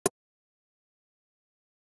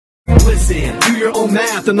listen. Do your own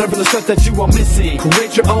math and learn from the stuff that you are missing.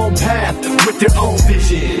 Create your own path with your own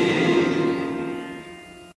vision.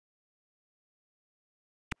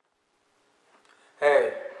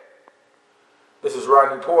 Hey, this is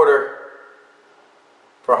Rodney Porter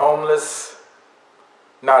for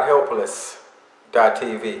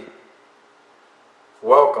homelessnothelpless.tv.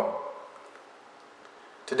 Welcome.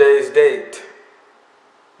 Today's date,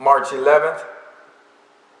 March 11th,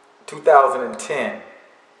 2010,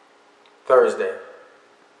 Thursday.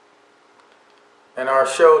 And our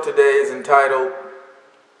show today is entitled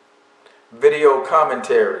Video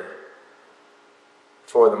Commentary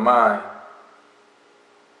for the Mind.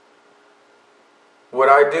 What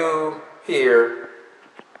I do here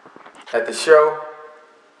at the show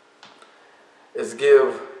is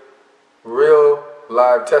give real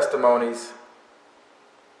live testimonies.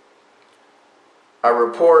 I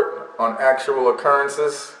report on actual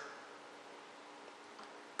occurrences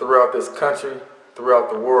throughout this country,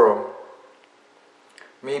 throughout the world.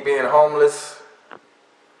 Me being homeless,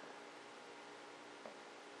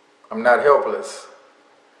 I'm not helpless.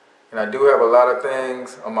 And I do have a lot of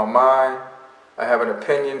things on my mind. I have an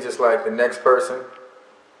opinion just like the next person.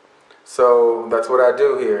 So that's what I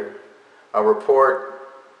do here. I report,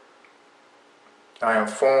 I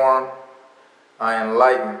inform, I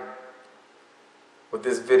enlighten with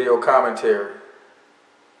this video commentary.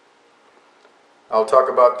 I'll talk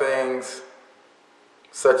about things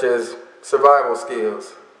such as survival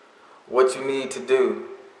skills, what you need to do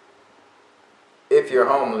if you're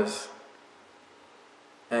homeless,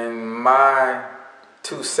 and my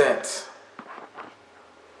 2 cents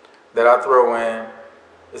that I throw in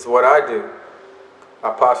is what I do.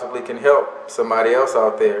 I possibly can help somebody else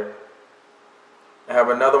out there. I have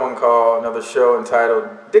another show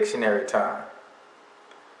entitled Dictionary Time.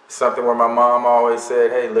 Something where my mom always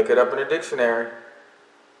said, hey, look it up in the dictionary.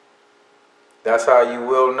 That's how you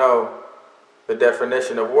will know the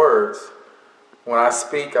definition of words. When I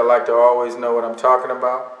speak, I like to always know what I'm talking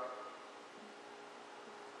about.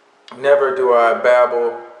 Never do I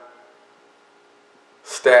babble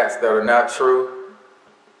stats that are not true.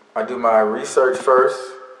 I do my research first.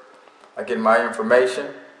 I get my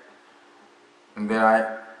information, and then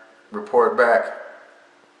I report back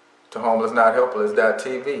to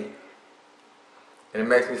homelessnothelpless.tv. And it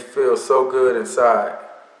makes me feel so good inside,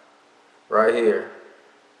 right here,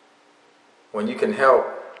 when you can help.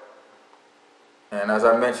 And as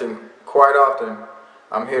I mentioned quite often,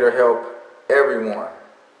 I'm here to help everyone,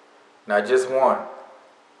 not just one.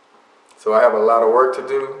 So I have a lot of work to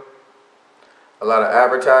do, a lot of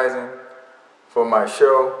advertising for my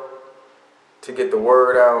show, to get the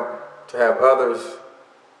word out, to have others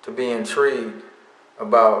to be intrigued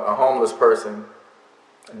about a homeless person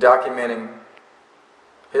documenting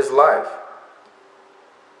his life.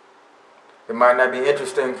 It might not be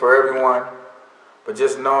interesting for everyone, but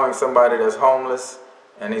just knowing somebody that's homeless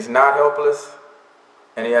and he's not helpless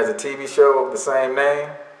and he has a TV show of the same name,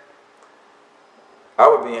 I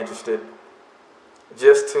would be interested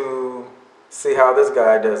just to see how this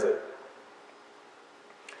guy does it.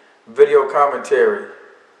 Video commentary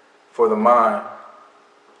for the mind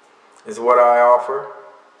is what I offer.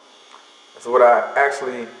 It's what I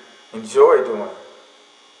actually enjoy doing.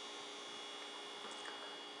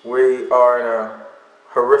 We are in a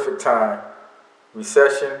horrific time.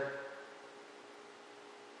 Recession,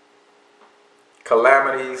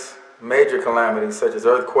 calamities, major calamities such as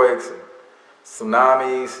earthquakes, and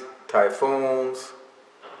tsunamis, typhoons,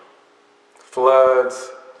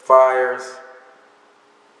 floods, fires.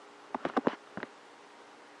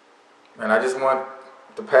 And I just want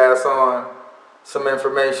to pass on some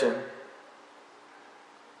information,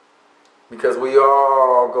 because we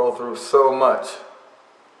all go through so much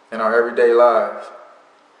in our everyday lives.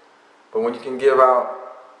 But when you can give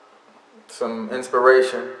out some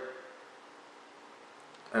inspiration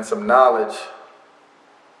and some knowledge,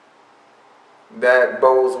 that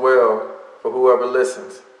bodes well for whoever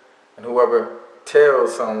listens and whoever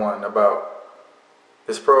tells someone about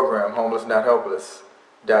this program,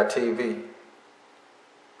 homelessnothelpless.tv.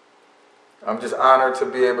 I'm just honored to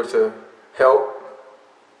be able to help,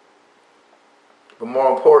 but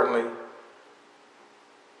more importantly,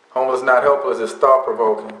 Homeless Not Helpless is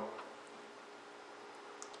thought-provoking.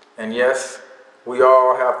 And yes, we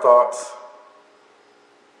all have thoughts,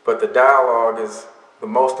 but the dialogue is the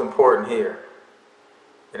most important here.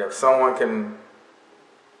 And if someone can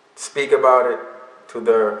speak about it to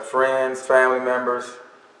their friends, family members,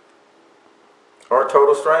 or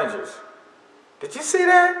total strangers. Did you see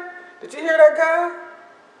that? Did you hear that guy?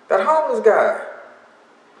 That homeless guy.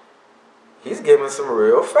 He's giving some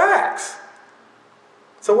real facts.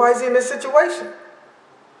 So why is he in this situation?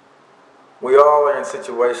 We all are in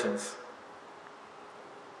situations.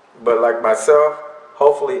 But like myself,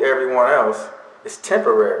 hopefully everyone else, it's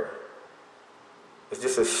temporary. It's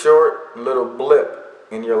just a short little blip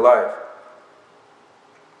in your life.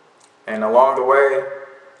 And along the way,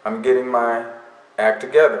 I'm getting my act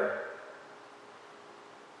together.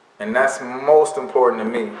 And that's most important to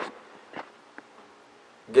me.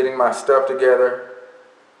 Getting my stuff together,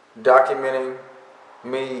 documenting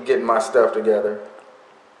me getting my stuff together,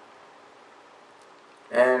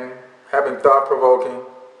 and having thought-provoking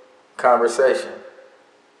conversation.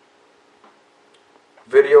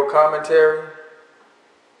 Video commentary,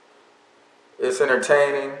 it's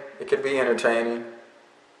entertaining. It could be entertaining.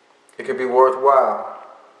 It could be worthwhile.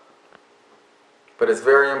 But it's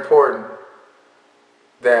very important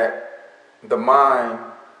that the mind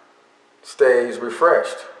stays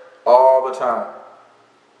refreshed all the time.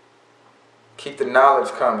 Keep the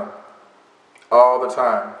knowledge coming all the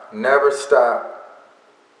time. Never stop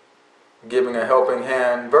giving a helping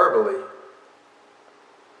hand verbally.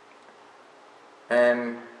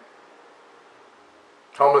 And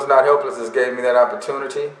Homeless Not Helpless has gave me that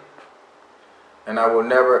opportunity, and I will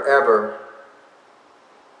never ever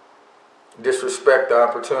disrespect the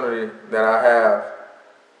opportunity that I have.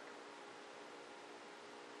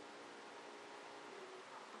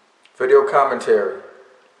 Video commentary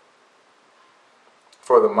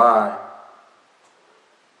for the mind.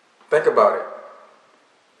 Think about it.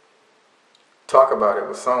 Talk about it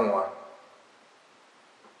with someone.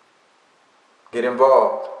 Get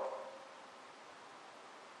involved.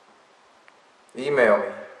 Email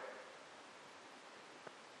me.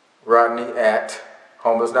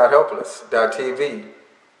 Rodney@homelessnothelpless.tv.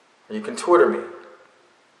 You can Twitter me.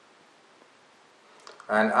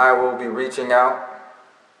 And I will be reaching out,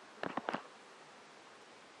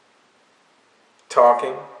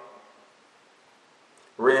 talking,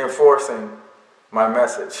 reinforcing my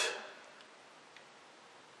message.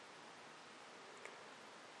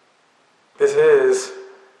 This is,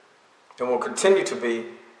 and will continue to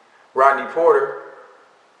be, Rodney Porter,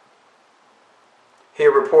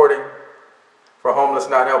 here reporting for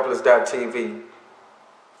homelessnothelpless.tv.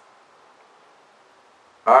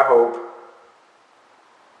 I hope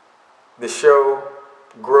the show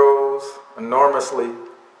grows enormously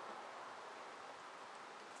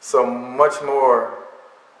so much more,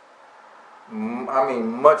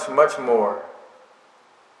 much more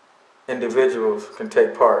individuals can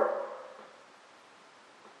take part.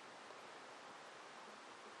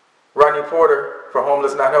 Rodney Porter for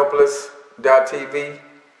homelessnothelpless.tv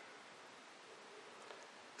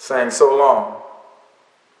saying so long.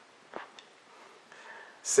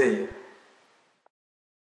 See you.